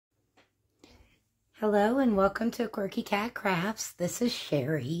Hello and welcome to Quirky Cat Crafts. This is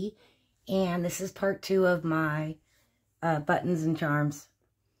Sherry, and this is part 2 of my buttons and charms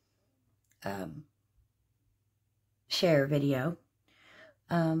share video.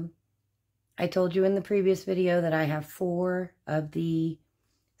 I told you in the previous video that I have 4 of the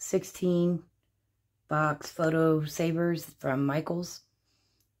 16 box photo savers from Michaels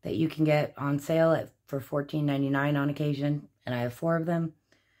that you can get on sale for $14.99 on occasion, and I have 4 of them.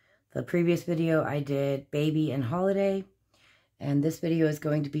 The previous video I did baby and holiday, and this video is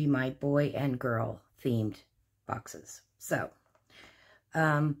going to be my boy and girl themed boxes. So,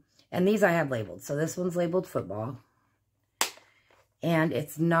 and these I have labeled. So this one's labeled football, and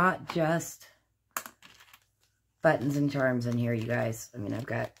it's not just buttons and charms in here, you guys. I mean, I've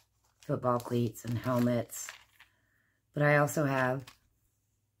got football cleats and helmets, but I also have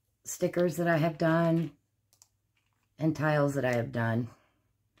stickers that I have done and tiles that I have done.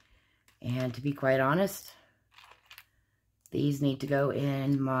 And to be quite honest, these need to go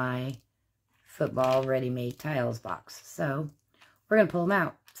in my football ready-made tiles box. So we're going to pull them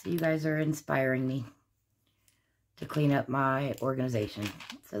out. So you guys are inspiring me to clean up my organization.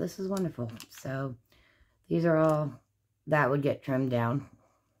 So this is wonderful. So these are all, that would get trimmed down.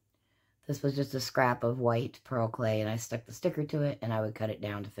 This was just a scrap of white pearl clay, and I stuck the sticker to it, and I would cut it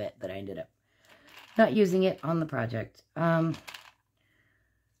down to fit, but I ended up not using it on the project.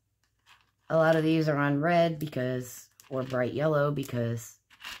 A lot of these are on red because, or bright yellow, because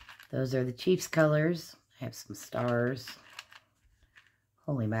those are the Chiefs colors. I have some stars.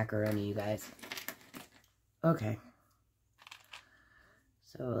 Holy macaroni, you guys. Okay.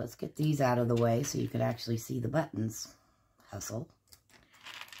 So let's get these out of the way so you can actually see the buttons. Hustle.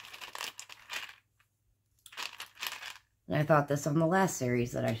 And I thought this on the last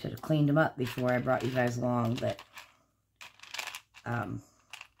series that I should have cleaned them up before I brought you guys along, but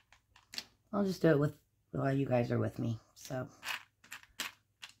I'll just do it while you guys are with me. So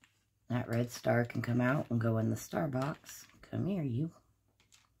that red star can come out and go in the star box. Come here, you.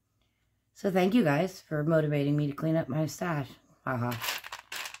 So thank you guys for motivating me to clean up my stash. Haha. I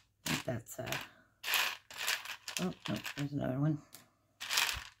think that's, oh, there's another one.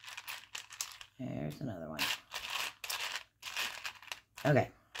 There's another one. Okay.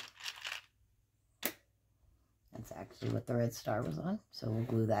 That's actually what the red star was on, so we'll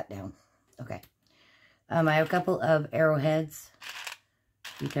glue that down. Okay. I have a couple of arrowheads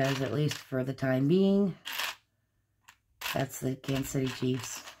because, at least for the time being, that's the Kansas City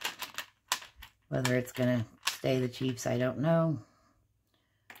Chiefs. Whether it's going to stay the Chiefs, I don't know.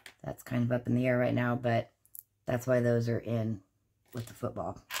 That's kind of up in the air right now, but that's why those are in with the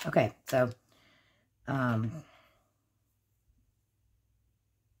football. Okay, so, I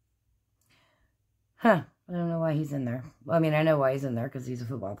don't know why he's in there. Well, I mean, I know why he's in there because he's a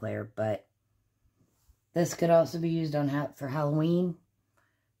football player, but this could also be used on for Halloween,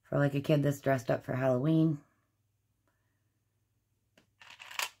 for like a kid that's dressed up for Halloween.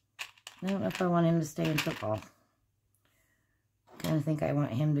 I don't know if I want him to stay in football. I kind of think I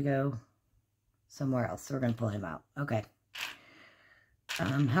want him to go somewhere else, so we're going to pull him out. Okay.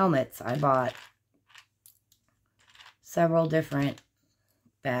 Helmets. I bought several different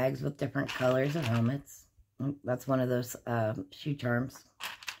bags with different colors of helmets. That's one of those shoe charms.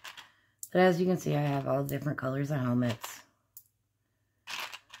 But as you can see, I have all different colors of helmets.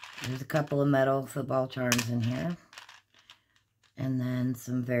 There's a couple of metal football charms in here. And then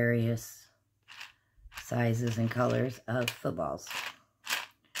some various sizes and colors of footballs.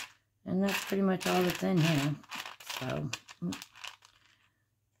 And that's pretty much all that's in here. So,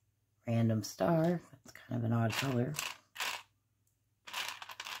 random star. That's kind of an odd color.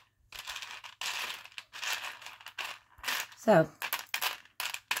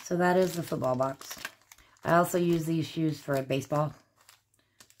 So that is the football box. I also use these shoes for baseball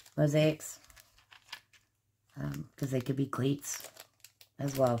mosaics because they could be cleats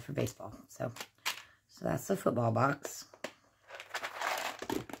as well for baseball. So that's the football box.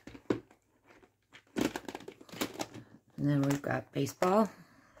 And then we've got baseball.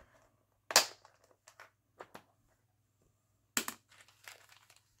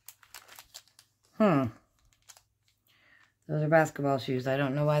 Those are basketball shoes. I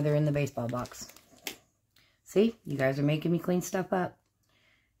don't know why they're in the baseball box. See? You guys are making me clean stuff up.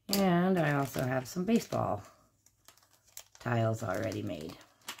 And I also have some baseball tiles already made.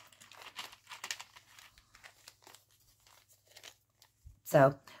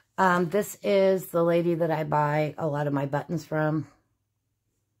 So, this is the lady that I buy a lot of my buttons from.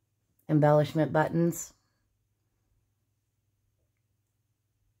 Embellishment buttons.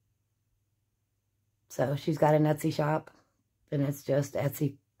 So, she's got an Etsy shop. And it's just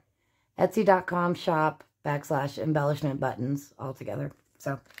Etsy Etsy.com shop /embellishment buttons all together.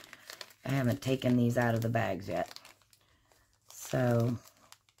 So I haven't taken these out of the bags yet. So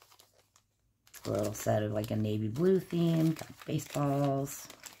a little set of like a navy blue theme, got baseballs,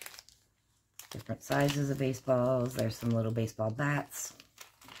 different sizes of baseballs. There's some little baseball bats.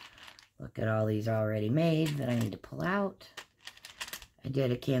 Look at all these already made that I need to pull out. I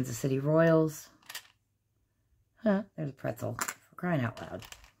did a Kansas City Royals. Huh, there's a pretzel, for crying out loud.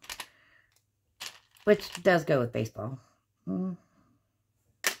 Which does go with baseball.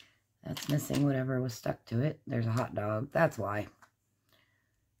 That's missing whatever was stuck to it. There's a hot dog, that's why.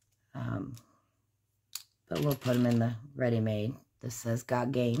 But we'll put them in the ready-made. This says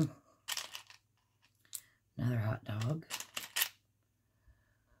got game. Another hot dog.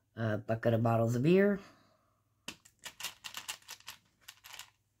 A bucket of bottles of beer.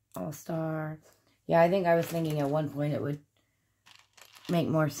 All-Star. Yeah, I think I was thinking at one point it would make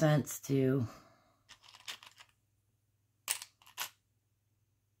more sense to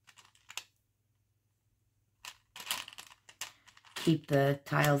keep the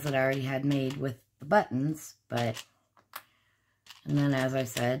tiles that I already had made with the buttons, but, and then as I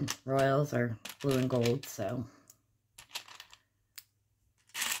said, Royals are blue and gold, so,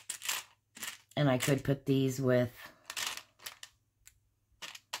 and I could put these with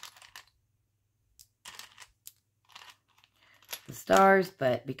the stars,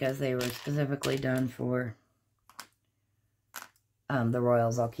 but because they were specifically done for the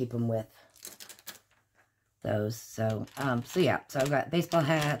Royals, I'll keep them with those. So, so yeah, so I've got baseball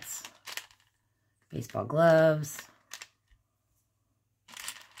hats, baseball gloves,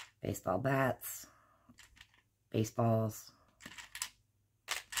 baseball bats, baseballs,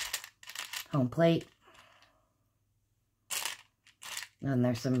 home plate, and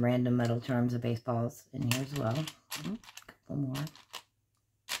there's some random metal charms of baseballs in here as well. A couple more.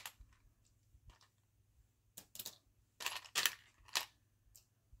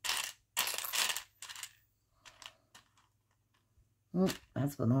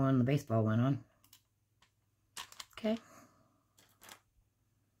 That's the one the baseball went on. Okay.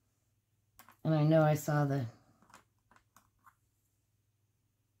 And I know I saw the...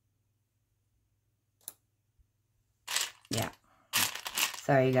 Yeah.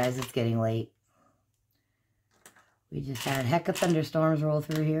 Sorry, you guys, it's getting late. We just had a heck of thunderstorms roll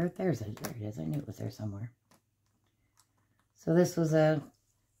through here. There it is. I knew it was there somewhere. So this was it's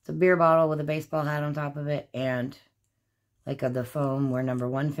a beer bottle with a baseball hat on top of it, and like the foam where number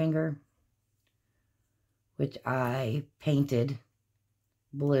 1 finger, which I painted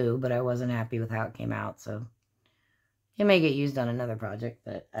blue, but I wasn't happy with how it came out, so it may get used on another project,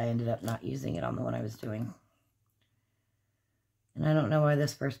 but I ended up not using it on the one I was doing. And I don't know why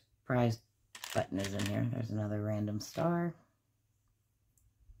this first prize button is in here. There's another random star.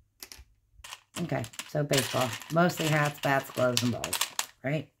 Okay, so baseball. Mostly hats, bats, gloves, and balls,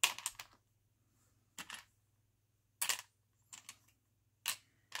 right?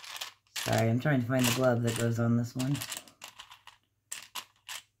 Sorry, I'm trying to find the glove that goes on this one.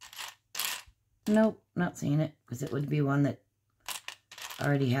 Nope, not seeing it, because it would be one that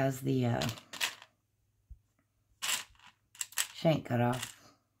already has the shank cut off.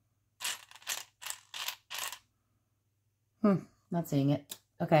 Not seeing it.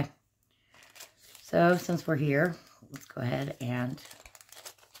 Okay. So, since we're here, let's go ahead and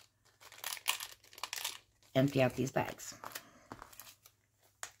empty out these bags.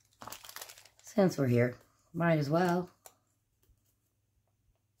 Since we're here, might as well.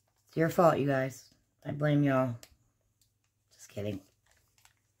 It's your fault, you guys. I blame y'all. Just kidding.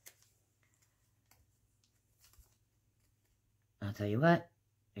 I'll tell you what.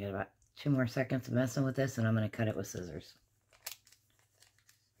 I got about 2 more seconds of messing with this, and I'm going to cut it with scissors.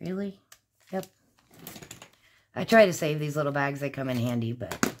 Really? Yep. I try to save these little bags. They come in handy,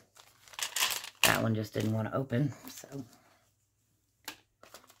 but that one just didn't want to open, so...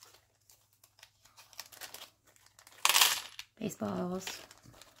 Baseballs.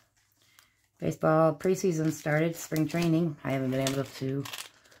 Baseball preseason started, spring training. I haven't been able to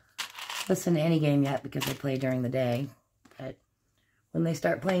listen to any game yet because they play during the day. But when they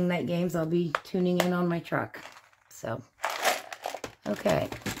start playing night games, I'll be tuning in on my truck. So, okay.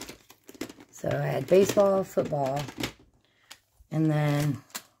 So I had baseball, football, and then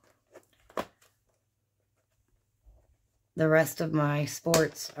the rest of my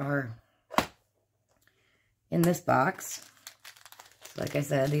sports are in this box. So like I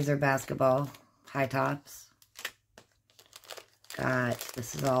said, these are basketball high tops.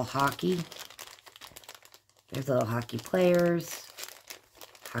 This is all hockey. There's little hockey players,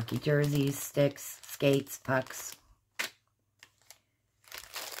 hockey jerseys, sticks, skates, pucks.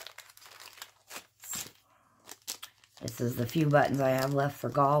 This is the few buttons I have left for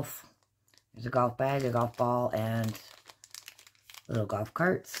golf. There's a golf bag, a golf ball, and little golf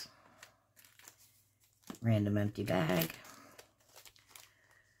carts. Random empty bag.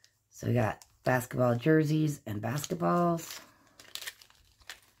 So we got basketball jerseys and basketballs.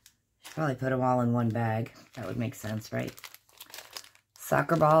 Should probably put them all in one bag. That would make sense, right?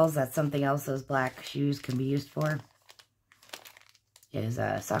 Soccer balls, that's something else those black shoes can be used for. Is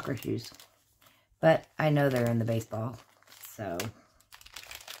soccer shoes. But I know they're in the baseball. So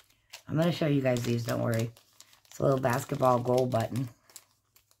I'm going to show you guys these, don't worry. It's a little basketball goal button.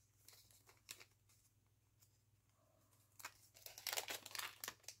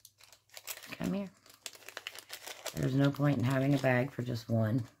 Come here. There's no point in having a bag for just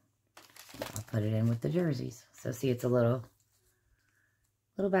one. I'll put it in with the jerseys. So see, it's a little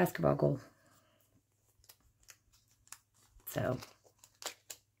basketball goal. So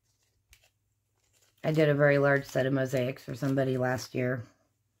I did a very large set of mosaics for somebody last year.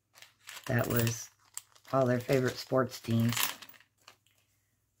 That was all their favorite sports teams.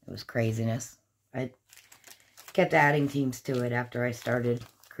 It was craziness. I kept adding teams to it after I started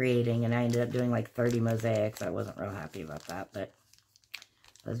creating, and I ended up doing like 30 mosaics. I wasn't real happy about that, but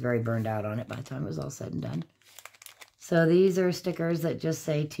I was very burned out on it by the time it was all said and done. So these are stickers that just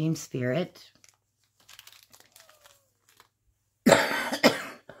say Team Spirit.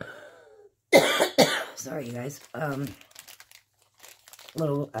 Sorry, you guys.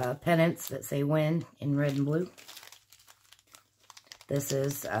 Little pennants that say win in red and blue. This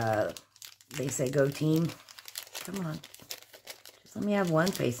is, they say go team. Come on. Just let me have one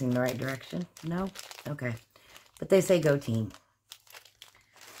facing the right direction. No? Okay. But they say go team.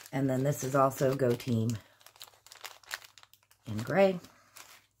 And then this is also go team in gray.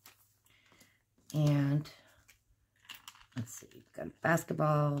 And let's see, we've got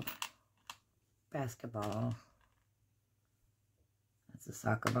basketball. Basketball. That's a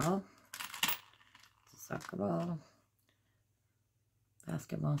soccer ball. It's a soccer ball.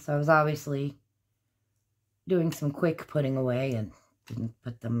 Basketball. So I was obviously doing some quick putting away and didn't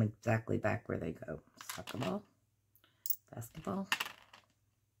put them exactly back where they go. Soccer ball. Basketball.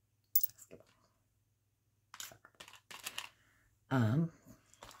 Basketball. Soccer ball.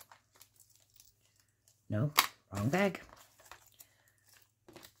 No, wrong bag.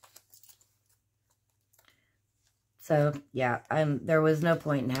 So, yeah, there was no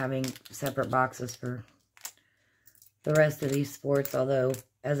point in having separate boxes for the rest of these sports, although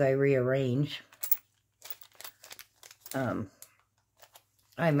as I rearrange, I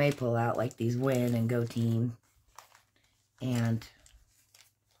may pull out like these win and go team and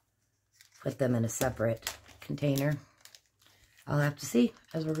put them in a separate container. I'll have to see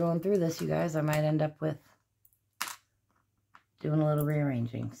as we're going through this, you guys. I might end up with doing a little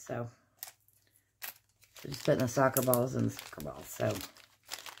rearranging, so... just putting the soccer balls in the soccer balls. So,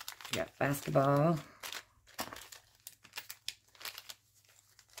 we got basketball.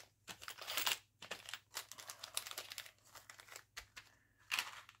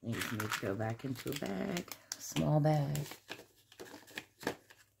 These need to go back into a bag. A small bag.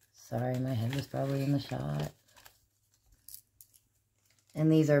 Sorry, my head was probably in the shot.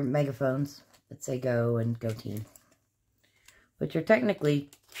 And these are megaphones that say go and go team. Which are technically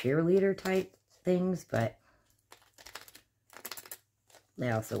cheerleader type things, but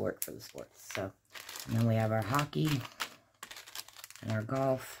they also work for the sports. So, and then we have our hockey and our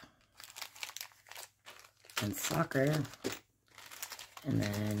golf and soccer, and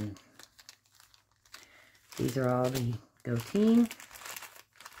then these are all the go team,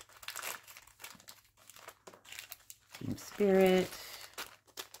 Team Spirit.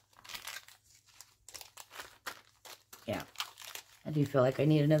 Yeah. I do feel like I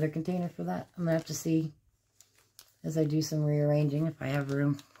need another container for that. I'm going to have to see as I do some rearranging if I have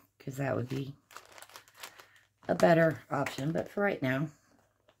room, because that would be a better option. But for right now,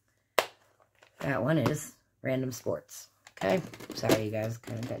 that one is random sports. Okay? Sorry, you guys,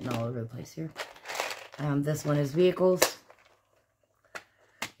 kind of getting all over the place here. This one is vehicles.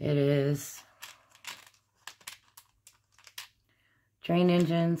 It is train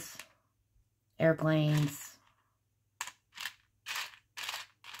engines, airplanes.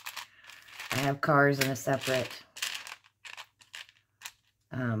 I have cars in a separate,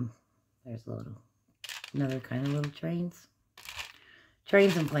 there's another kind of little trains.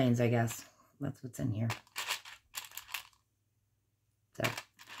 Trains and planes, I guess. That's what's in here. So,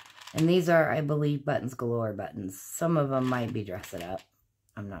 and these are, I believe, Buttons Galore buttons. Some of them might be Dress It Up.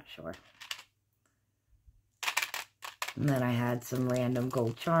 I'm not sure. And then I had some random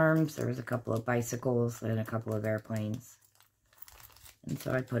gold charms. There was a couple of bicycles and a couple of airplanes. And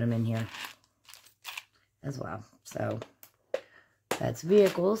so I put them in here. as well. So that's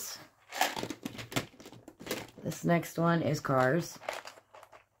vehicles. This next one is cars.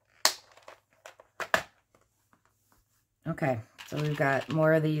 Okay, so we've got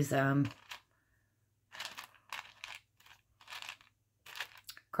more of these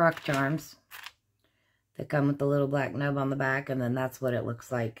Croc Charms that come with the little black nub on the back, and then that's what it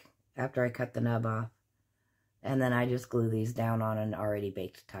looks like after I cut the nub off. And then I just glue these down on an already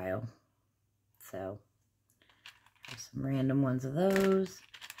baked tile. So, there's some random ones of those.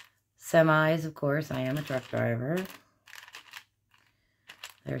 Semis, of course, I am a truck driver.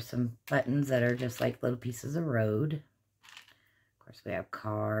 There's some buttons that are just like little pieces of road. Of course, we have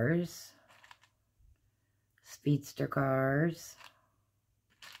cars. Speedster cars.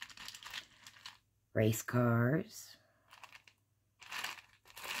 Race cars.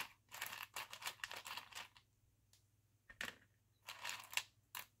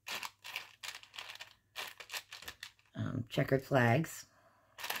 Checkered flags.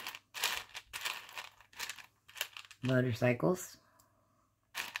 Motorcycles.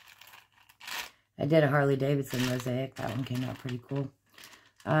 I did a Harley Davidson mosaic. That one came out pretty cool.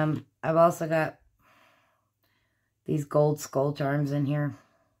 I've also got these gold skull charms in here.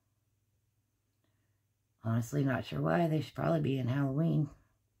 Honestly, not sure why. They should probably be in Halloween.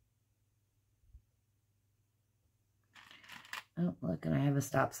 Oh, look, and I have a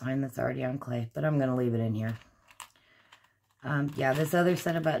stop sign that's already on clay, but I'm going to leave it in here. Yeah, this other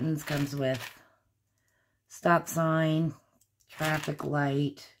set of buttons comes with stop sign, traffic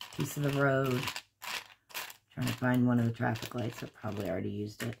light, piece of the road. Trying to find one of the traffic lights. I probably already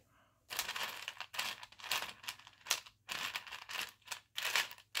used it.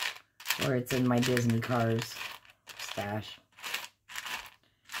 Or it's in my Disney Cars stash.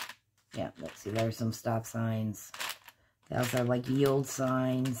 Yeah, let's see. There's some stop signs. They also have like yield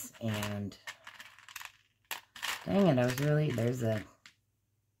signs and... Dang it, there's a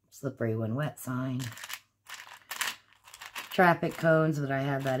slippery when wet sign. Traffic cones, but I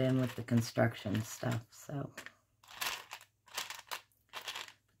have that in with the construction stuff, so.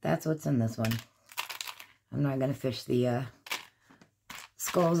 That's what's in this one. I'm not going to fish the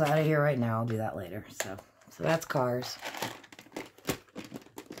skulls out of here right now. I'll do that later, so that's cars.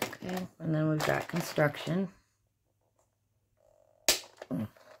 Okay, and then we've got construction.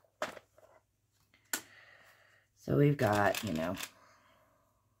 So we've got, you know,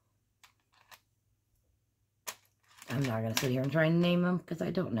 I'm not going to sit here and try and name them because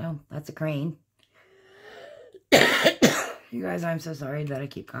I don't know. That's a crane. You guys, I'm so sorry that I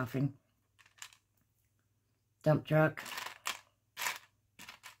keep coughing. Dump truck.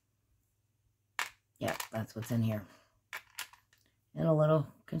 Yeah, that's what's in here. And a little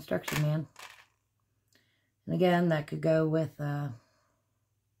construction man. And again, that could go with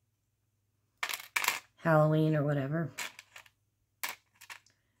Halloween or whatever.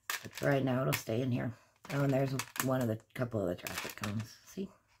 But for right now, it'll stay in here. Oh, and there's couple of the traffic cones. See?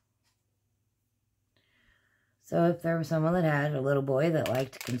 So if there was someone that had a little boy that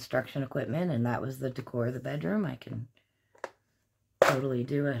liked construction equipment and that was the decor of the bedroom, I can totally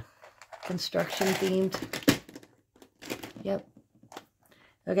do a construction themed. Yep.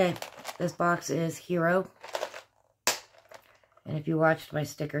 Okay, this box is Hero. And if you watched my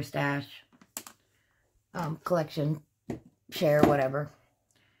sticker stash, collection, share, whatever.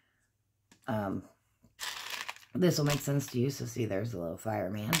 This will make sense to you. So see, there's a little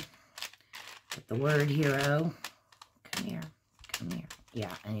fireman. With the word hero. Come here. Come here.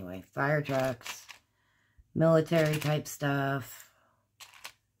 Yeah, anyway. Fire trucks. Military type stuff.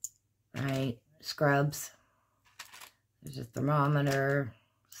 Right? Scrubs. There's a thermometer.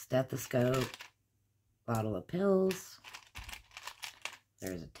 Stethoscope. Bottle of pills.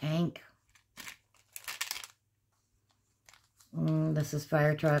 There's a tank. This is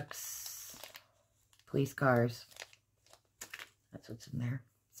fire trucks, police cars. That's what's in there.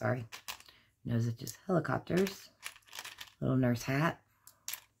 Sorry. Knows it's just helicopters. Little nurse hat.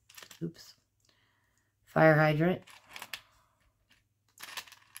 Oops. Fire hydrant.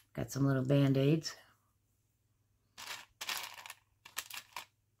 Got some little band-aids.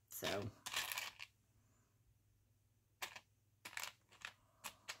 So.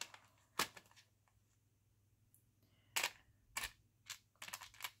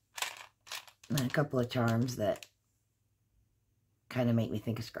 And a couple of charms that kind of make me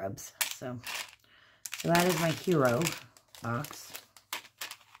think of Scrubs. So that is my Hero box.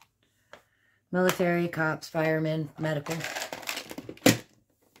 Military, cops, firemen, medical.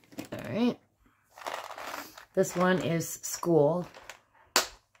 All right. This one is school.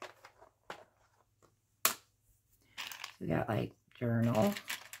 We got like journal,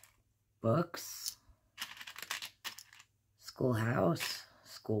 books, schoolhouse,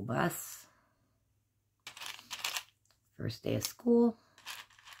 school bus, first day of school,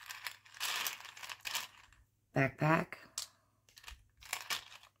 backpack,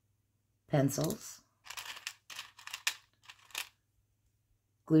 pencils,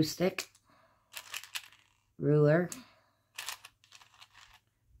 glue stick, ruler,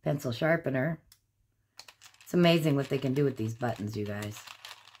 pencil sharpener. It's amazing what they can do with these buttons, you guys.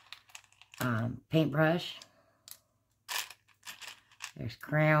 Paintbrush. There's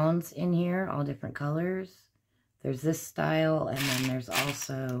crowns in here, all different colors. There's this style, and then there's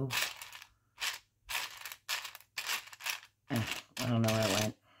also, I don't know where it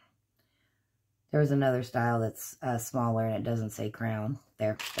went. There was another style that's smaller, and it doesn't say crown.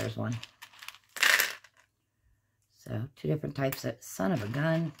 There's one. So, 2 different types of son of a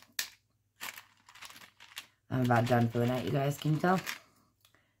gun. I'm about done for the night, you guys. Can you tell?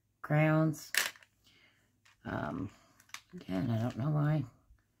 Crowns. Again, I don't know why.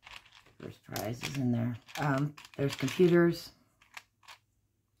 First prize is in there. There's computers.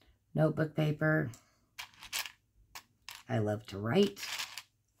 Notebook paper. I love to write.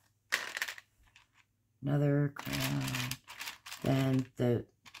 Another crown. Then the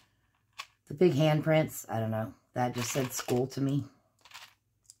big handprints. I don't know. That just said school to me.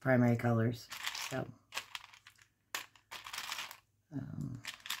 Primary colors. So.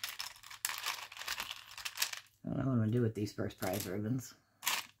 I don't know what I'm going to do with these first prize ribbons.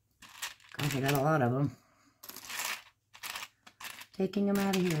 Gosh, I got a lot of them. Taking them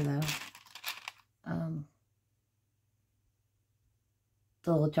out of here, though.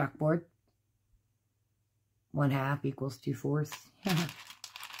 The little chalkboard. 1/2 equals 2/4. Yeah.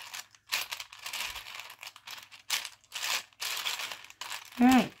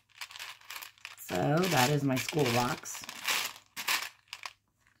 Alright. So, that is my school box.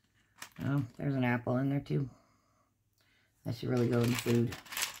 Oh, there's an apple in there, too. That should really go in the food.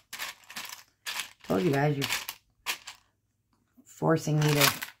 Told you guys, you're forcing me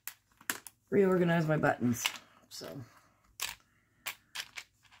to reorganize my buttons. So,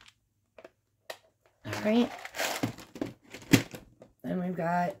 alright. Then we've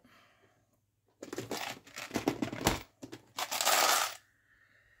got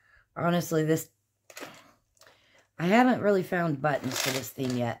honestly, I haven't really found buttons for this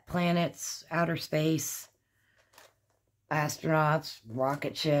theme yet. Planets, outer space, astronauts,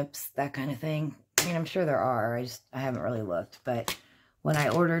 rocket ships, that kind of thing. I mean, I'm sure there are. I haven't really looked. But when I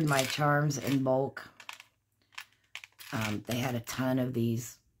ordered my charms in bulk, they had a ton of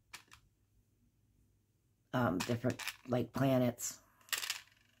these different, like, planets.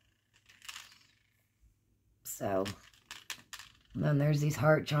 So, and then there's these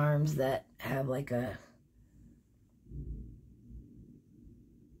heart charms that have, like, a...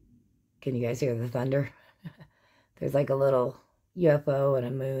 Can you guys hear the thunder? There's like a little UFO and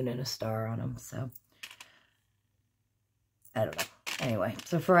a moon and a star on them. So, I don't know. Anyway,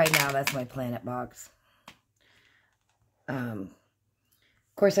 so for right now, that's my planet box. Of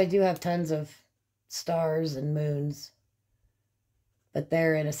course, I do have tons of stars and moons. But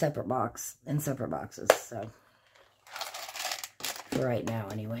they're in a separate box, in separate boxes. So, for right now,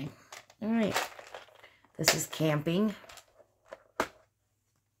 anyway. Alright. This is camping.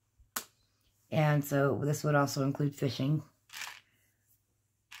 And so this would also include fishing.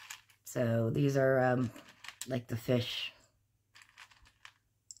 So these are like the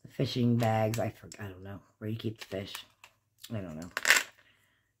fishing bags. I don't know where you keep the fish. I don't know.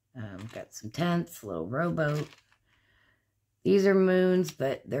 Got some tents, a little rowboat. These are moons,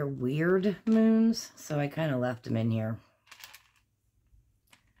 but they're weird moons. So I kind of left them in here.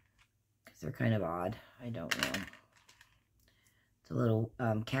 Because they're kind of odd. I don't know. It's a little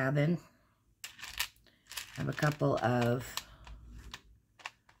cabin. I have a couple of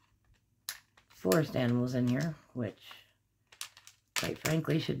forest animals in here, which, quite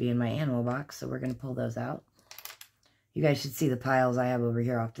frankly, should be in my animal box, so we're going to pull those out. You guys should see the piles I have over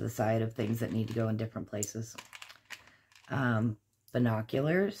here off to the side of things that need to go in different places.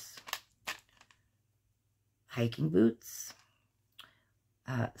 Binoculars, hiking boots,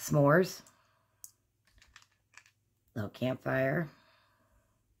 s'mores, little campfire,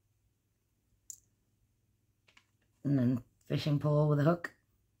 and then fishing pole with a hook.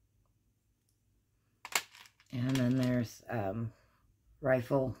 And then there's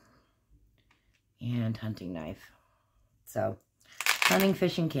rifle and hunting knife. So, hunting,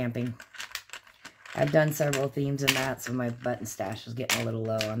 fishing, camping. I've done several themes in that, so my button stash is getting a little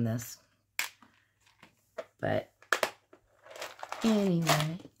low on this. But,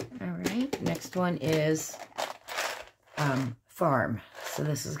 anyway, alright. Next one is farm. So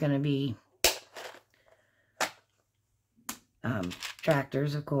this is going to be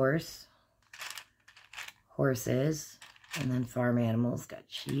Tractors, of course. Horses. And then farm animals. Got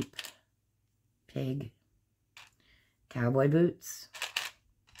sheep, pig, cowboy boots,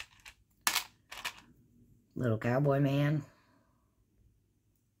 little cowboy man.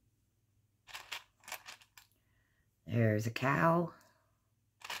 There's a cow.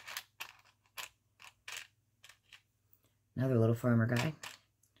 Another little farmer guy.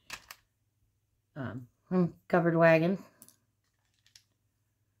 Covered wagon.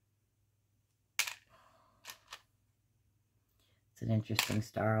 It's an interesting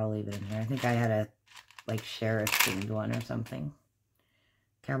star. I'll leave it in here. I think I had a, like, sheriff themed one or something.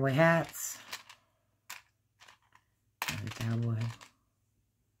 Cowboy hats. Another cowboy.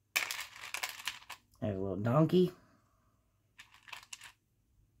 There's a little donkey.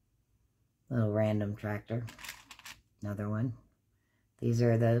 Little random tractor. Another one. These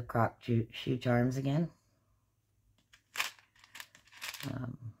are the croc shoe charms again.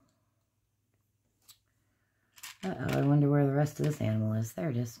 Uh-oh, I wonder where the rest of this animal is. There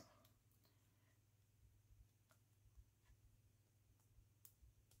it is.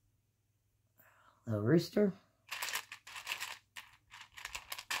 Little rooster.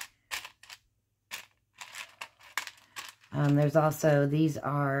 There's also, these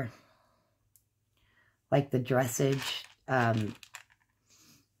are like the dressage,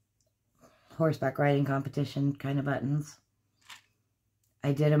 horseback riding competition kind of buttons.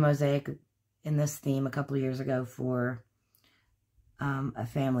 I did a mosaic in this theme a couple of years ago for a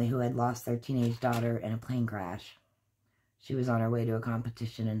family who had lost their teenage daughter in a plane crash. She was on her way to a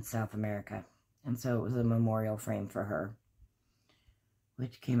competition in South America, and so it was a memorial frame for her,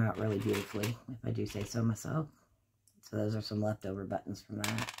 which came out really beautifully, if I do say so myself. So those are some leftover buttons from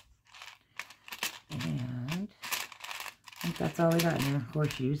that. And I think that's all we got in here.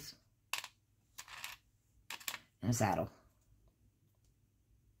 Horseshoes. And a saddle.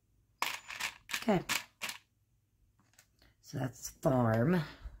 Okay. So that's farm.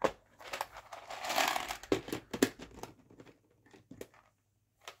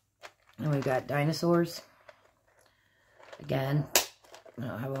 And we've got dinosaurs. Again, I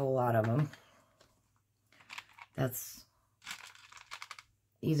don't have a whole lot of them.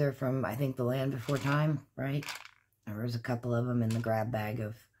 These are from, I think, The Land Before Time, right? There was a couple of them in the grab bag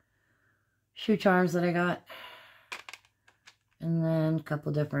of shoe charms that I got. And then a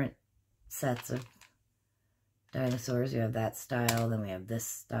couple different sets of dinosaurs. You have that style, then we have this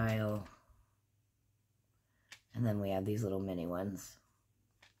style. And then we have these little mini ones.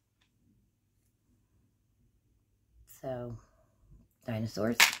 So,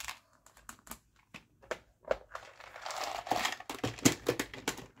 dinosaurs.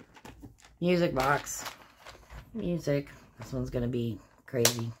 Music box. Music. This one's going to be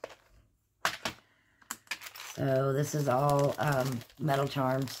crazy. So this is all metal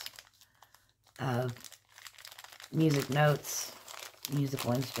charms of music notes,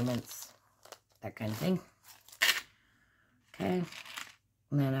 musical instruments, that kind of thing. Okay.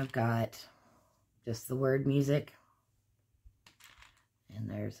 And then I've got just the word music. And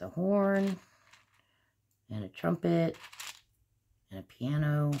there's a horn and a trumpet and a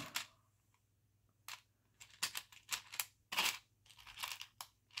piano.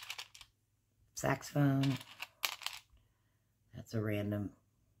 Saxophone. That's a random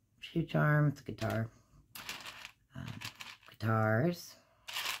shoe charm. It's a guitar. Guitars.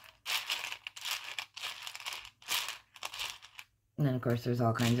 And then, of course, there's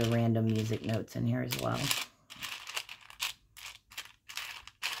all kinds of random music notes in here as well.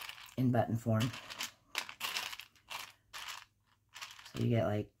 In button form. So you get,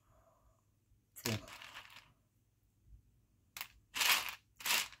 like, let's see.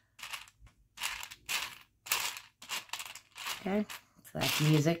 Okay, so that's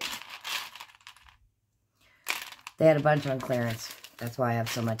music. They had a bunch on clearance. That's why I have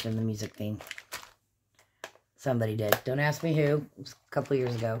so much in the music theme. Somebody did. Don't ask me who. It was a couple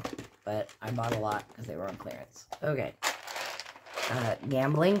years ago, but I bought a lot because they were on clearance. Okay.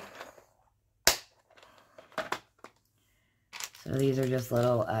 Gambling. So these are just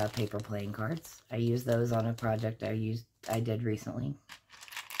little paper playing cards. I used those on a project I did recently.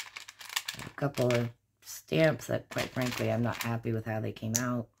 A couple of stamps that, quite frankly, I'm not happy with how they came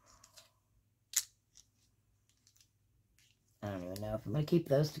out. I don't even know if I'm going to keep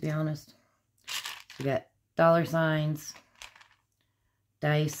those, to be honest. We got dollar signs,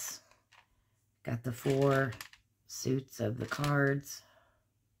 dice, got the 4 suits of the cards.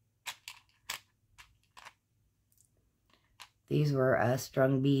 These were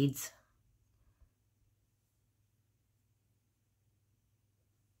strung beads.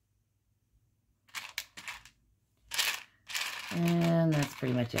 And that's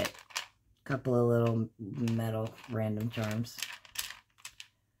pretty much it. A couple of little metal random charms.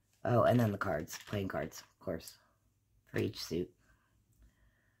 Oh, and then the cards, playing cards, of course, for each suit.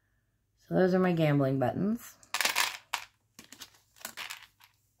 So those are my gambling buttons.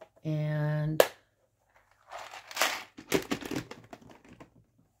 And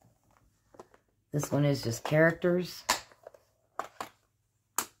this one is just characters.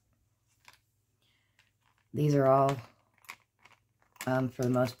 These are all, for the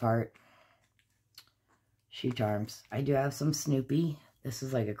most part, shoe charms. I do have some Snoopy. This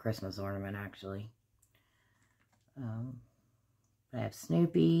is like a Christmas ornament, actually. I have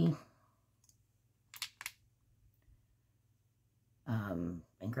Snoopy.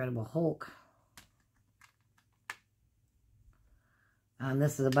 Incredible Hulk.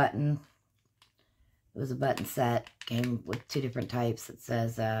 This is a button. It was a button set. Came with 2 different types. It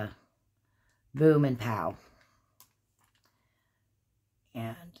says Boom and Pow.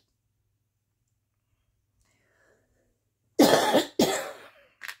 And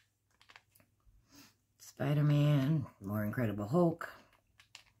Spider-Man, more Incredible Hulk,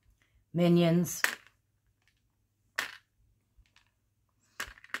 Minions,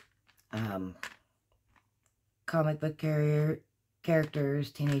 comic book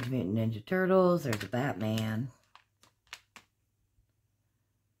characters, Teenage Mutant Ninja Turtles, there's a Batman.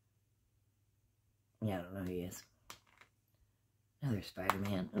 Yeah, I don't know who he is. Another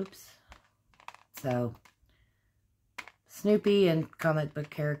Spider-Man, oops. So, Snoopy and comic book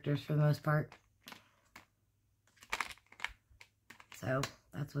characters for the most part. So,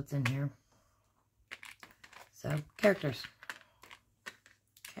 that's what's in here. So, characters.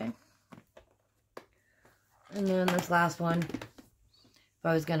 Okay. And then this last one, if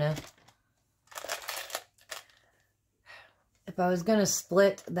I was gonna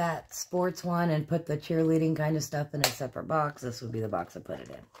split that sports one and put the cheerleading kind of stuff in a separate box, this would be the box I put it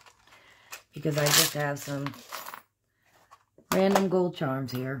in. Because I just have some random gold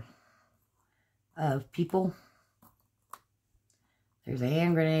charms here of people. There's a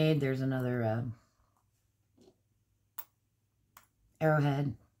hand grenade. There's another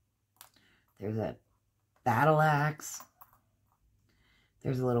arrowhead. There's a battle axe.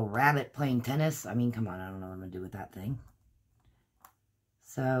 There's a little rabbit playing tennis. I mean, come on, I don't know what I'm going to do with that thing.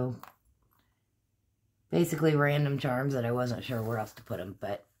 So, basically random charms that I wasn't sure where else to put them.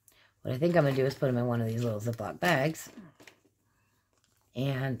 But what I think I'm going to do is put them in one of these little Ziploc bags.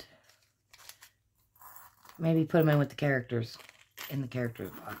 And maybe put them in with the characters in the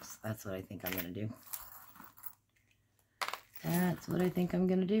characters box. That's what I think I'm going to do. That's what I think I'm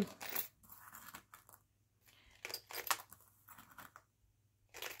going to do.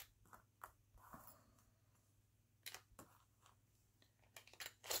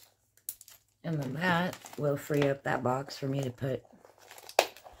 And then that will free up that box for me to put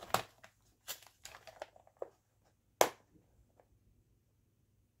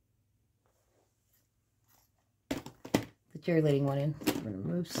the cheerleading one in. I'm going to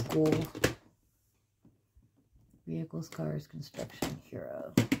remove school, vehicles, cars, construction,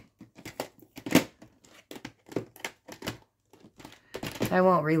 hero. I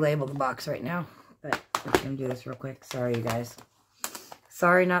won't relabel the box right now, but I'm going to do this real quick. Sorry, you guys.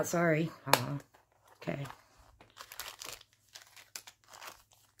 Sorry, not sorry. Okay.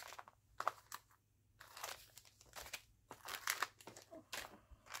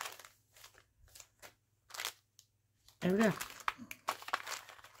 There we go.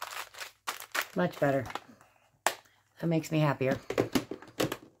 Much better. That makes me happier.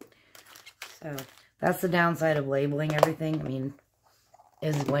 So, that's the downside of labeling everything. I mean,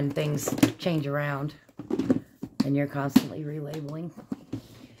 is when things change around and you're constantly relabeling.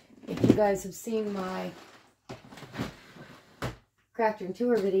 If you guys have seen my Crafter and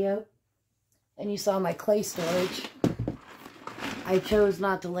Tour video and you saw my clay storage, I chose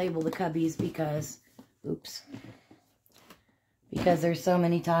not to label the cubbies because, oops, because there's so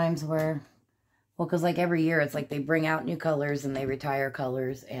many times where, well, because like every year it's like they bring out new colors and they retire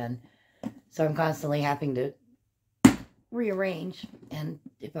colors, and so I'm constantly having to rearrange, and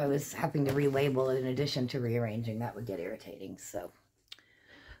if I was having to relabel it in addition to rearranging, that would get irritating. So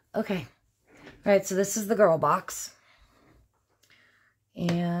okay, all right, so this is the girl box,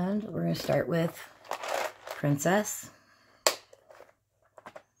 and we're going to start with Princess.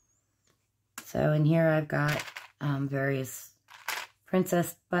 So in here I've got various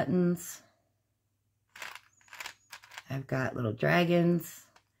princess buttons. I've got little dragons.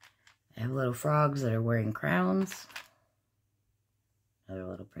 I have little frogs that are wearing crowns. Another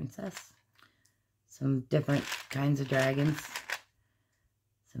little princess. Some different kinds of dragons.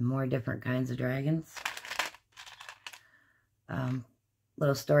 Some more different kinds of dragons.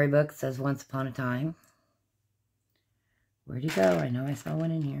 Little storybook that says Once Upon a Time. Where'd he go? I know I saw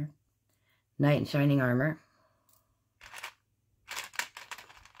one in here. Knight in Shining Armor.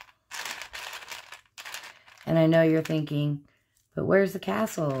 And I know you're thinking, but where's the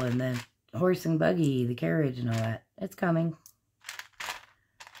castle and the horse and buggy, the carriage and all that? It's coming.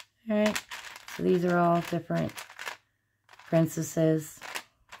 Alright, so these are all different princesses.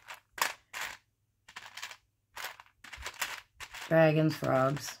 Dragons,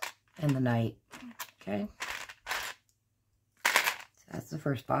 frogs, and the knight. Okay. So that's the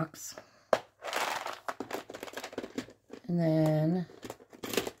first box. And then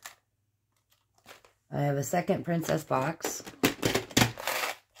I have a second princess box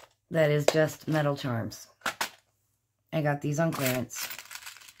that is just metal charms. I got these on clearance.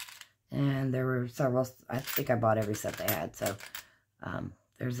 And there were several, I think I bought every set they had. So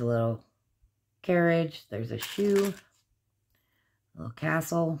there's a little carriage, there's a shoe, a little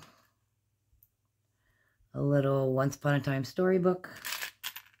castle, a little Once Upon a Time storybook,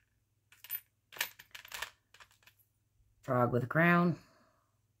 frog with a crown,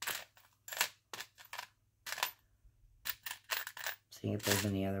 see if there's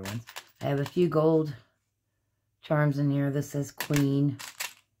any other ones. I have a few gold charms in here. This says Queen.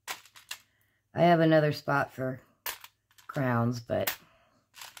 I have another spot for crowns, but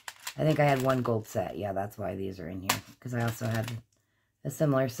I think I had one gold set. Yeah, that's why these are in here, because I also had a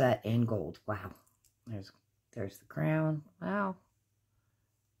similar set in gold. Wow. There's the crown. Wow.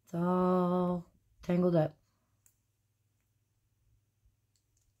 It's all tangled up.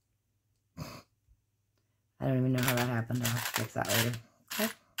 I don't even know how that happened. I'll fix that later. Okay.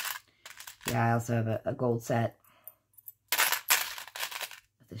 Yeah, I also have a gold set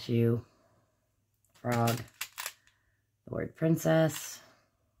with the shoe, frog, the word princess,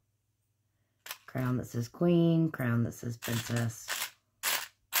 crown that says queen, crown that says princess.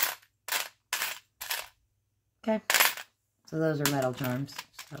 Okay, so those are metal charms.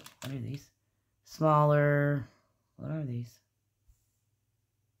 So what are these? Smaller, what are these?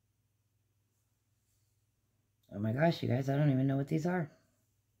 Oh my gosh, you guys, I don't even know what these are.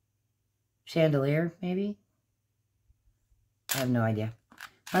 Chandelier, maybe? I have no idea.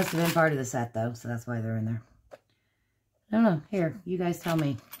 Must have been part of the set, though, so that's why they're in there. I don't know. Here, you guys tell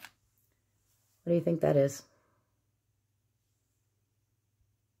me. What do you think that is?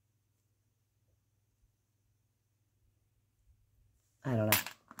 I don't know.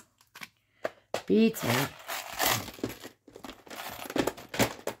 Beats it.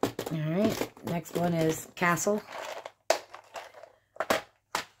 Alright, next one is Castle.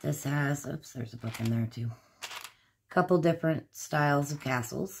 This has, oops, there's a book in there too. Couple different styles of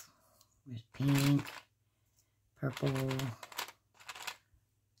castles. There's pink, purple,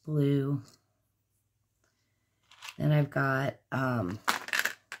 blue. Then I've got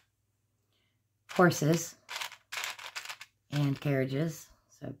horses and carriages.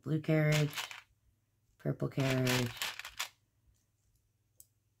 So blue carriage, purple carriage,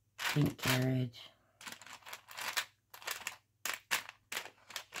 pink carriage.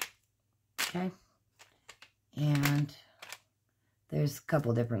 Okay. And there's a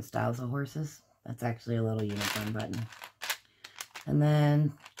couple different styles of horses. That's actually a little unicorn button. And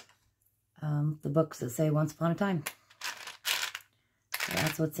then the books that say Once Upon a Time. So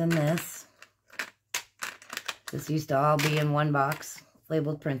that's what's in this. This used to all be in one box,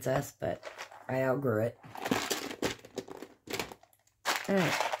 labeled Princess, but I outgrew it.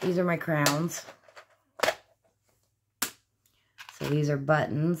 Alright, these are my crowns. So these are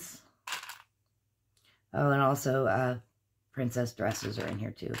buttons. Oh, and also princess dresses are in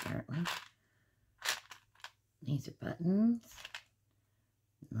here too, apparently. These are buttons.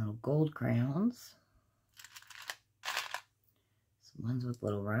 Little gold crowns. Some ones with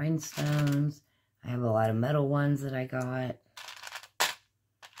little rhinestones. I have a lot of metal ones that I got.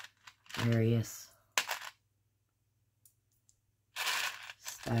 Various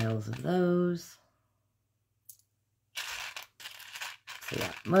styles of those. So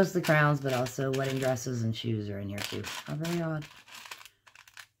yeah, mostly crowns, but also wedding dresses and shoes are in here too. How very odd.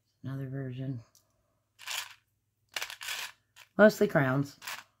 Another version. Mostly crowns.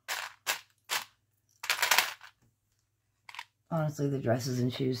 Honestly, the dresses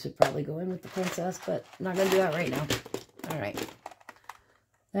and shoes should probably go in with the princess, but I'm not going to do that right now. Alright.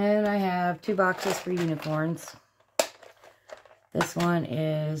 Then I have 2 boxes for unicorns. This one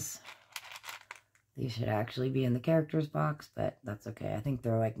is... These should actually be in the characters box, but that's okay. I think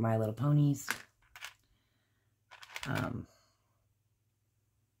they're like My Little Ponies.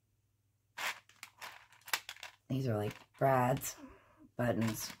 These are like Brad's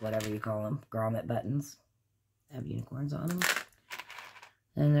buttons, whatever you call them. Grommet buttons. They have unicorns on them.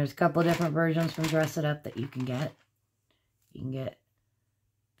 And there's a couple different versions from Dress It Up that you can get. You can get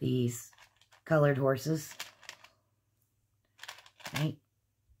these colored horses, right?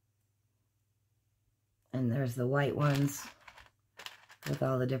 And there's the white ones with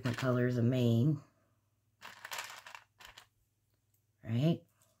all the different colors of mane, right?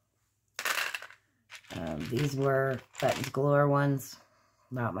 These were Buttons Galore ones,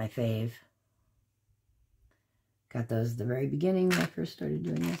 not my fave. Got those at the very beginning when I first started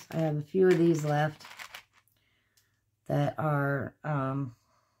doing this. I have a few of these left that are,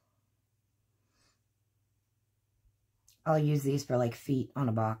 I'll use these for like feet on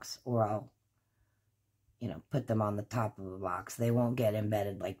a box, or I'll, you know, put them on the top of a box. They won't get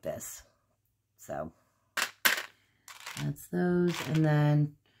embedded like this. So that's those. And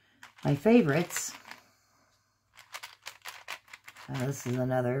then my favorites. This is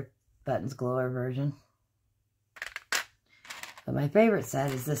another Buttons Galore version. But my favorite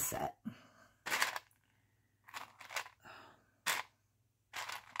set is this set.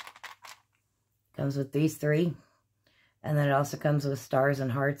 Comes with these three. And then it also comes with stars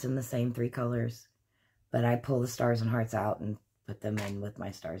and hearts in the same 3 colors. But I pull the stars and hearts out and put them in with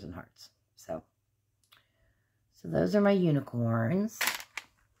my stars and hearts. So those are my unicorns.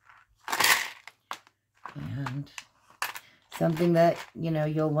 And something that, you know,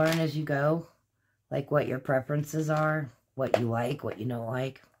 you'll learn as you go. Like what your preferences are. What you like, what you don't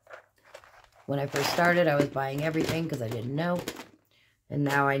like. When I first started, I was buying everything because I didn't know. And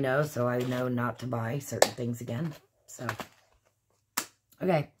now I know, so I know not to buy certain things again. So,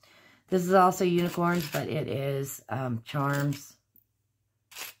 okay. This is also unicorns, but it is charms.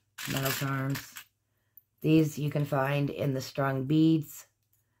 Metal charms. These you can find in the strung beads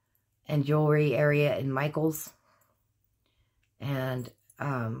and jewelry area in Michael's. And,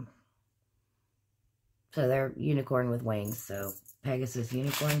 so they're unicorn with wings. So Pegasus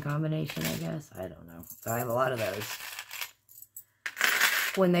unicorn combination, I guess. I don't know. So I have a lot of those.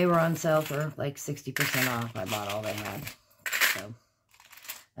 When they were on sale for like 60% off, I bought all they had. So,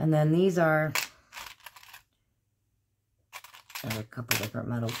 and then these are a couple different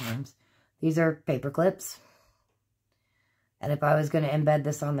metal charms. These are paper clips. And if I was going to embed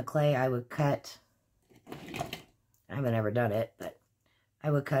this on the clay, I would cut. I haven't ever done it, but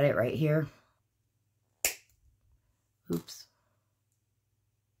I would cut it right here. Oops.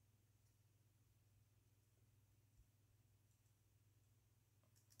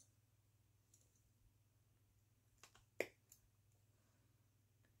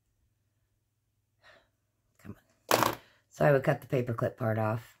 Come on. So I would cut the paper clip part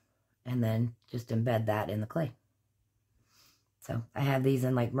off and then just embed that in the clay. So I have these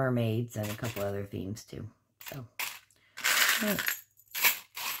in like mermaids and a couple other themes too. So, right.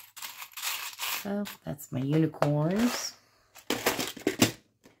 So that's my unicorns.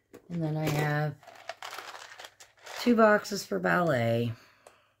 And then I have 2 boxes for ballet.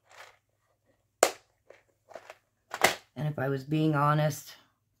 And if I was being honest,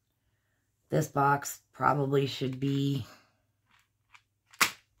 this box probably should be,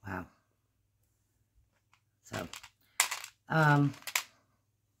 wow. So,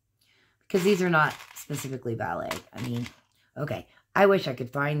 because these are not specifically ballet. I mean, okay, I wish I could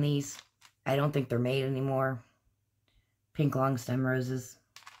find these. I don't think they're made anymore. Pink long stem roses.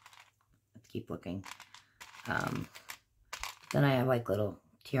 Let's keep looking. Then I have like little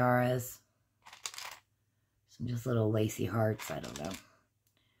tiaras. Some just little lacy hearts. I don't know.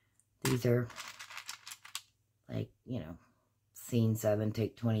 These are like, you know, scene 7,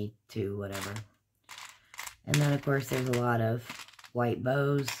 take 22, whatever. And then, of course, there's a lot of white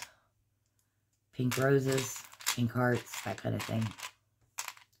bows, pink roses, pink hearts, that kind of thing.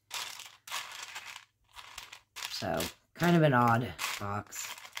 So, kind of an odd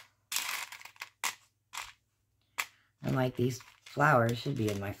box. And like these flowers should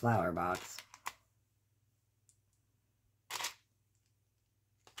be in my flower box.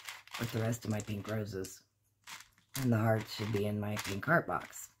 With the rest of my pink roses. And the hearts should be in my pink heart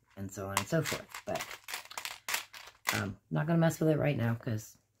box. And so on and so forth. But I'm not going to mess with it right now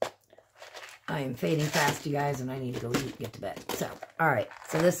because I am fading fast, you guys, and I need to go eat and get to bed. So, alright.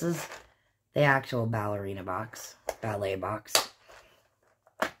 So this is the actual ballerina box. Ballet box.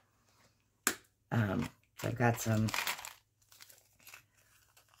 So I've got some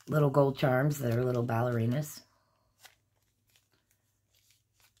little gold charms that are little ballerinas.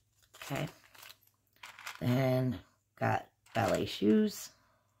 Okay. Then got ballet shoes.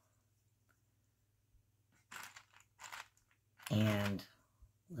 And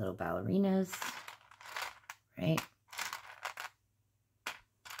little ballerinas. Right?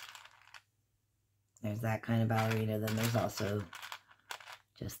 There's that kind of ballerina. Then there's also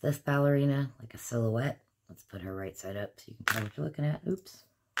just this ballerina, like a silhouette. Let's put her right side up so you can tell what you're looking at. Oops.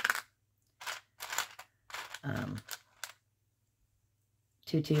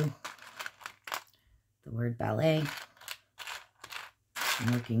 Tutu. The word ballet.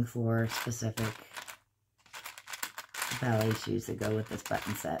 I'm looking for specific ballet shoes that go with this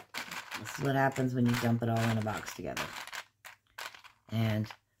button set. This is what happens when you dump it all in a box together. And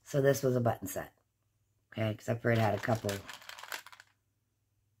so this was a button set. Okay, except for it had a couple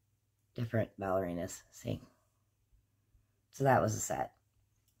different ballerinas. See? So that was a set.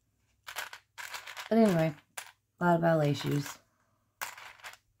 But anyway, a lot of ballet shoes.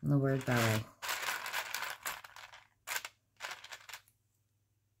 And the word ballet.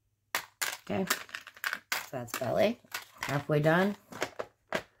 Okay, so that's ballet. Halfway done.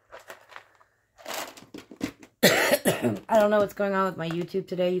 I don't know what's going on with my YouTube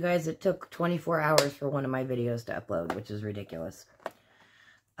today, you guys. It took 24 hours for one of my videos to upload, which is ridiculous.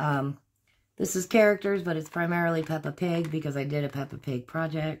 This is characters, but it's primarily Peppa Pig because I did a Peppa Pig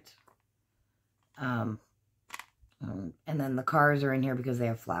project. And then the cars are in here because they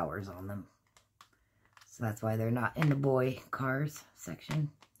have flowers on them. So that's why they're not in the boy cars section.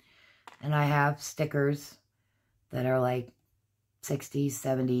 And I have stickers that are like 60s,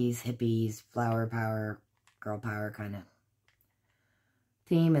 70s, hippies, flower power, girl power kind of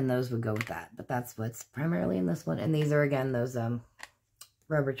theme, and those would go with that. But that's what's primarily in this one. And these are, again, those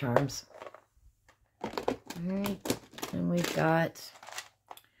rubber charms. Alright, and we've got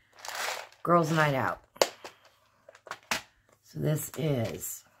Girls Night Out. So this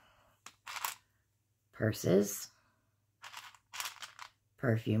is purses,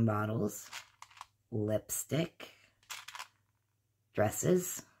 perfume bottles, lipstick,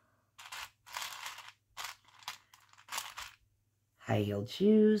 dresses, high-heeled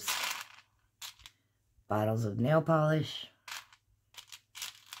shoes, bottles of nail polish,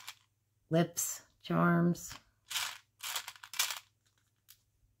 lips, charms,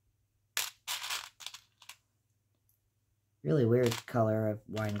 really weird color of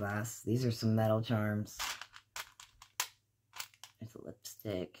wine glass. These are some metal charms. There's a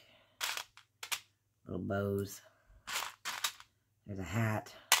lipstick, little bows. There's a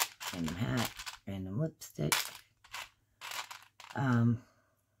hat, random lipstick.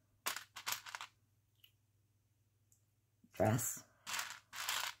 Dress.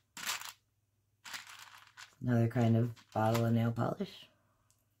 Another kind of bottle of nail polish.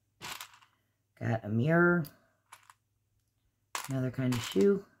 Got a mirror. Another kind of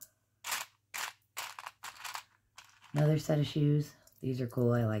shoe. Another set of shoes. These are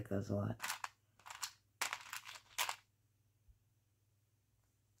cool. I like those a lot.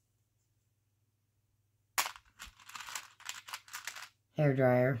 Hair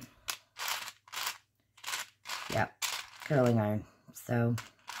dryer. Yep. Curling iron. So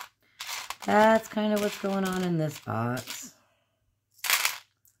that's kind of what's going on in this box.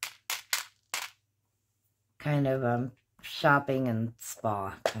 Kind of shopping and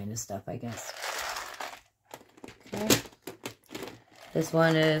spa kind of stuff, I guess. Okay. This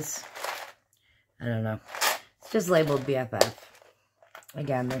one is, I don't know. It's just labeled BFF.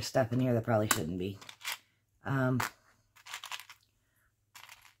 Again, there's stuff in here that probably shouldn't be.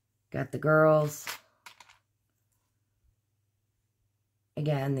 Got the girls.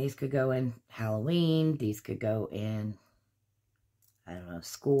 Again, these could go in Halloween. These could go in, I don't know,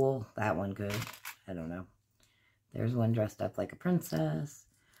 school. That one could. I don't know. There's one dressed up like a princess.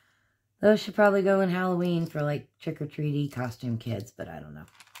 Those should probably go in Halloween for like trick-or-treaty costume kids, but I don't know.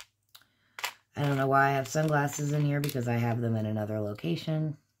 I don't know why I have sunglasses in here because I have them in another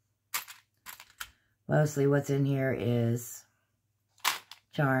location. Mostly what's in here is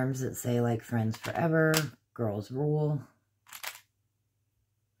charms that say like Friends Forever, Girls Rule.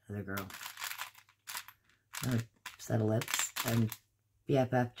 Another girl. Another set of lips and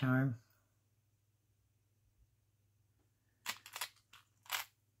BFF charm.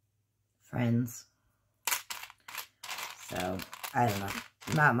 Friends. So, I don't know.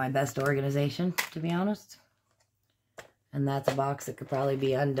 Not my best organization, to be honest. And that's a box that could probably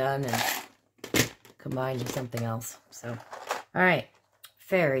be undone and combined with something else. So, alright.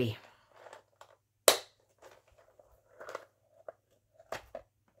 Fairy.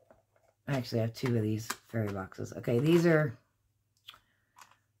 I actually have two of these fairy boxes. Okay, these are,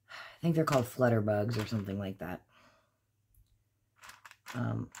 I think they're called Flutterbugs or something like that.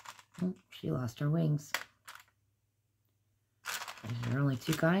 Oh, she lost her wings. There are only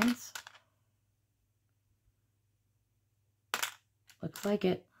two kinds. Looks like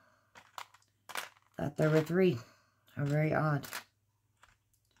it. Thought there were three. How very odd.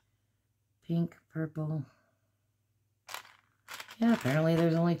 Pink, purple. Yeah, apparently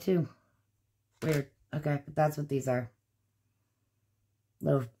there's only 2. Weird. Okay, but that's what these are.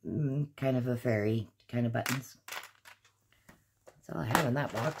 Little, kind of a fairy kind of buttons. That's all I have in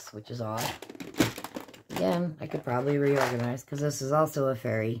that box, which is odd. Again, I could probably reorganize because this is also a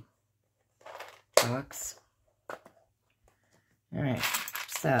fairy box. Alright,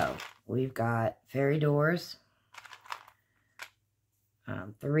 so we've got fairy doors.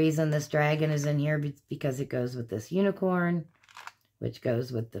 The reason this dragon is in here is because it goes with this unicorn, which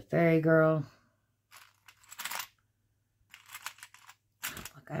goes with the fairy girl.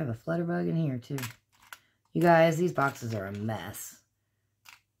 Look, I have a flutterbug in here too. You guys, these boxes are a mess.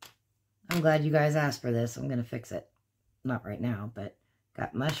 I'm glad you guys asked for this. I'm going to fix it. Not right now, but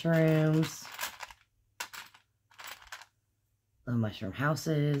got mushrooms. Little mushroom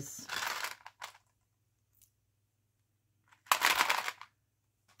houses.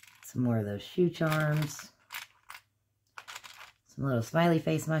 Some more of those shoe charms. Some little smiley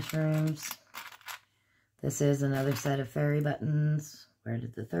face mushrooms. This is another set of fairy buttons. Where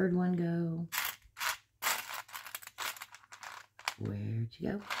did the third one go? Where'd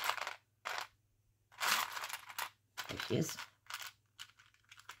you go? There she is.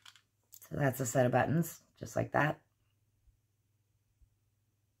 So that's a set of buttons, just like that.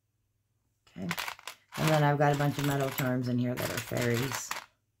 Okay. And then I've got a bunch of metal charms in here that are fairies.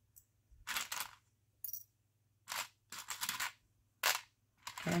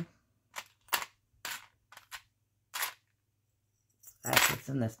 Okay. That's what's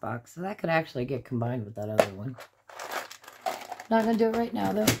in this box. So that could actually get combined with that other one. Not going to do it right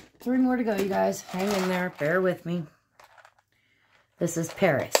now, though. 3 more to go, you guys. Hang in there. Bear with me. This is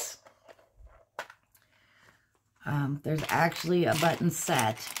Paris. There's actually a button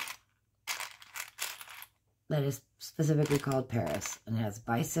set that is specifically called Paris. And it has a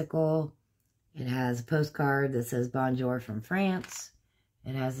bicycle. It has a postcard that says Bonjour from France.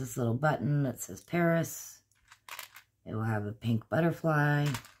 It has this little button that says Paris. It will have a pink butterfly.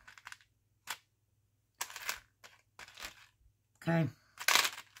 Okay.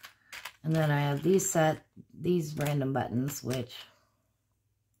 And then I have these random buttons, which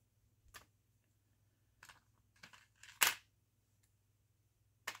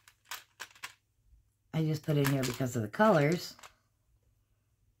I just put in here because of the colors.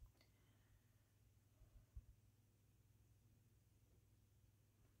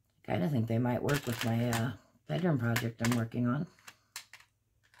 I kind of think they might work with my bedroom project I'm working on.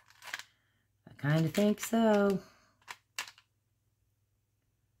 I kind of think so.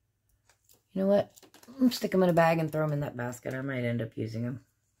 You know what? I'm stick them in a bag and throw them in that basket. I might end up using them.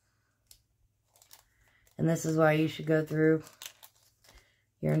 And this is why you should go through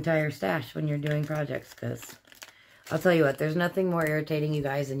your entire stash when you're doing projects, because I'll tell you what, there's nothing more irritating, you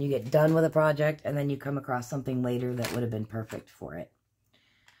guys, than you get done with a project and then you come across something later that would have been perfect for it.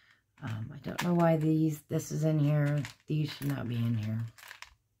 I don't know why this is in here. These should not be in here.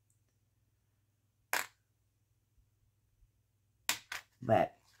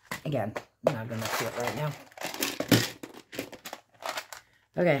 But, again, I'm not going to do it right now.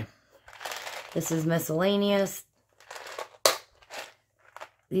 Okay. This is miscellaneous.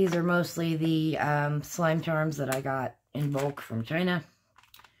 These are mostly the slime charms that I got in bulk from China.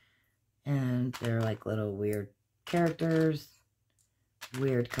 And they're like little weird characters.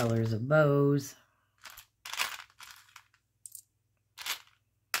 Weird colors of bows.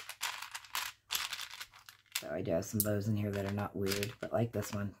 So I do have some bows in here that are not weird, but like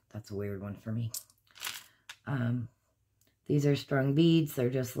this one, that's a weird one for me. These are strung beads. They're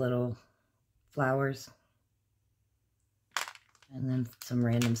just little flowers. And then some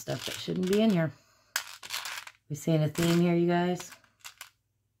random stuff that shouldn't be in here. We seeing a theme here, you guys?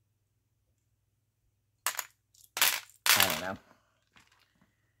 I don't know.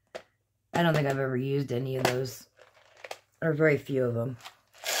 I don't think I've ever used any of those, or very few of them.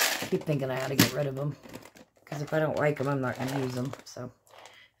 I keep thinking I ought to get rid of them, because if I don't like them, I'm not going to use them. So,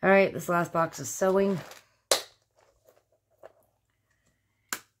 all right, this last box is sewing.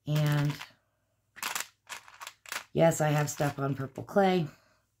 And yes, I have stuff on purple clay.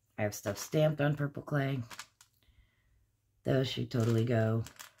 I have stuff stamped on purple clay. Those should totally go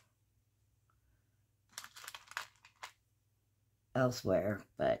elsewhere,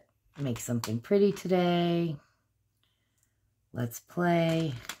 but make something pretty today. Let's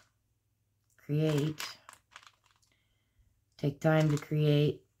play. Create. Take time to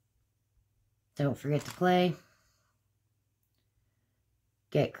create. Don't forget to play.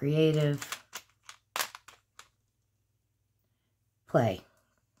 Get creative. Play.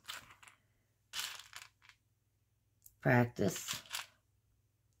 Practice.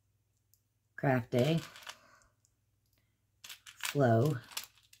 Craft day. slow.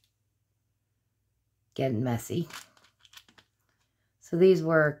 Getting messy. So these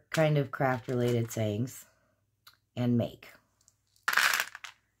were kind of craft related sayings and make.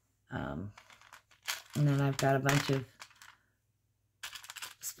 And then I've got a bunch of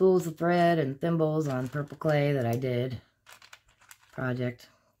spools of thread and thimbles on purple clay that I did project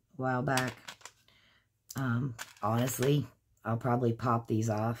a while back. Honestly, I'll probably pop these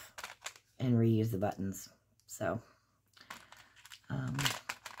off and reuse the buttons. So, I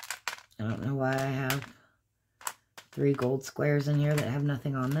don't know why I have 3 gold squares in here that have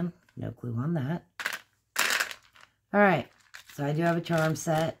nothing on them. No clue on that. Alright, so I do have a charm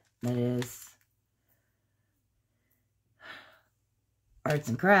set that is arts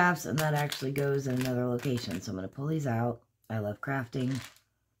and crafts, and that actually goes in another location. So I'm going to pull these out. I love crafting.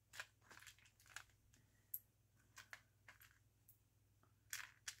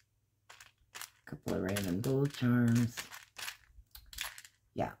 Couple of random gold charms.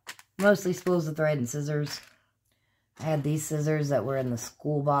 Yeah, mostly spools of thread and scissors. I had these scissors that were in the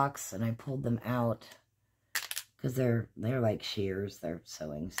school box, and I pulled them out because they're like shears. They're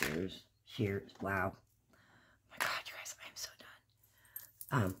sewing shears. Wow. Oh my God, you guys, I'm so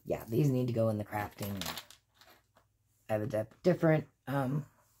done. Yeah, these need to go in the crafting. I have a different no,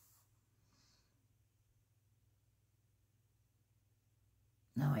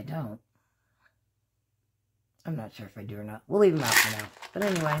 I don't. I'm not sure if I do or not. We'll leave them out for now. But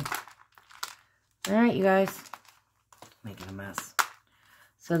anyway. Alright, you guys. Making a mess.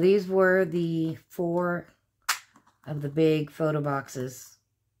 So these were the 4 of the big photo boxes.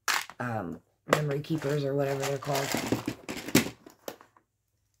 Memory keepers or whatever they're called.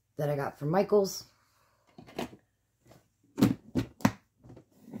 That I got from Michaels.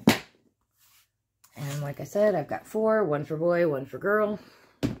 And like I said, I've got 4. 1 for boy, 1 for girl.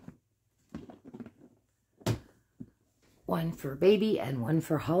 1 for baby and 1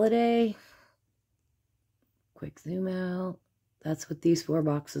 for holiday. Quick zoom out. That's what these 4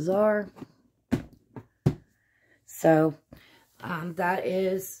 boxes are. So,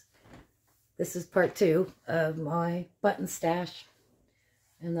 this is part 2 of my button stash.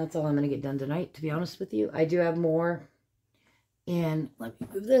 And that's all I'm going to get done tonight, to be honest with you. I do have more. And let me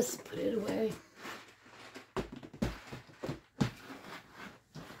move this, put it away.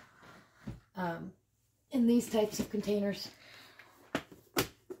 In these types of containers.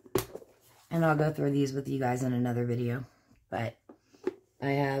 And I'll go through these with you guys in another video. But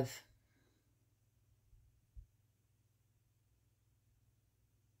I have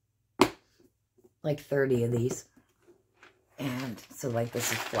like 30 of these. And so like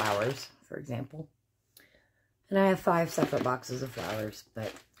this is flowers, for example. And I have 5 separate boxes of flowers.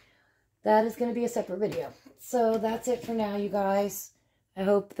 But that is going to be a separate video. So that's it for now, you guys. I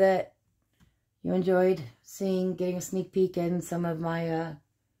hope that you enjoyed getting a sneak peek in some of my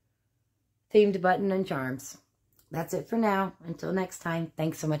themed button and charms. That's it for now. Until next time,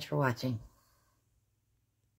 thanks so much for watching.